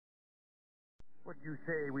What do you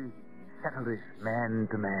say we settle this man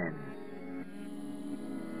to man?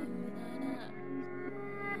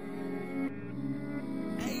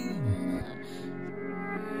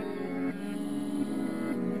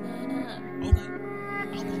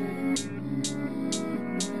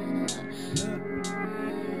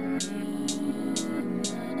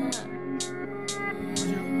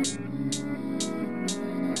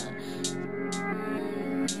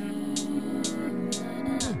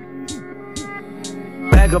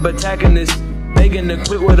 Back up attacking this, making the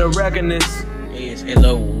quit with a reckonness. It's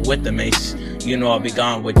Halo with the mace. You know I'll be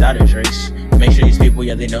gone without a trace. Make sure these people,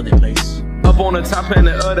 yeah, they know their place. Up on the top and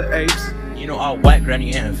the other apes. You know I'll whack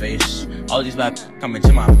granny in her face. All these bad coming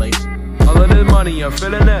to my place. All of this money, I'm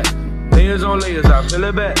feeling that. Layers on layers, I feel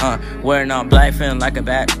it back. Wearing all black, feeling like a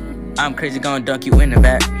bat. I'm crazy, gonna dunk you in the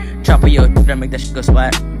back. Chopper your that make that shit go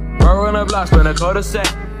splat. Rolling a block, spin a cul-de-sac.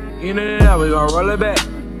 In and out, we gon' roll it back.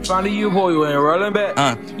 Finding you, boy, you ain't rolling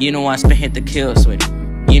back. You know I spin hit the kill switch.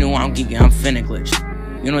 You know I'm geeking, I'm finna glitch.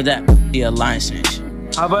 You know that the alliance snitch.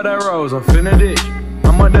 How about that rose? I'm finna ditch.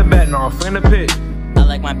 I'm on the bat, no, I'm finna pitch. I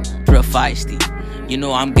like my real feisty. You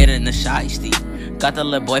know I'm getting the shiesty. Got the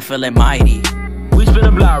little boy feeling mighty. We spin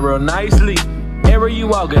a block real nicely. Everywhere you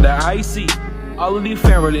walk, get a icy. All of these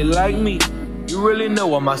fans really like me. You really know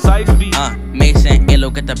what my sights be. Mason, Elo,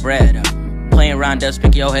 get the bread up. Playing around, just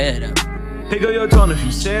pick your head up. Pick up your tone if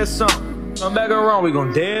you said something. Come back around, we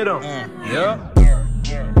gon' dead them. Yeah.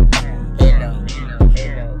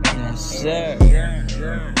 Sir.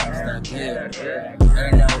 Stop here.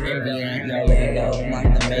 Ain't no Indian, no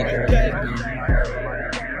Mike the Maker.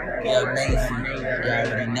 Yeah, Macey. You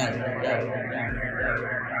already know.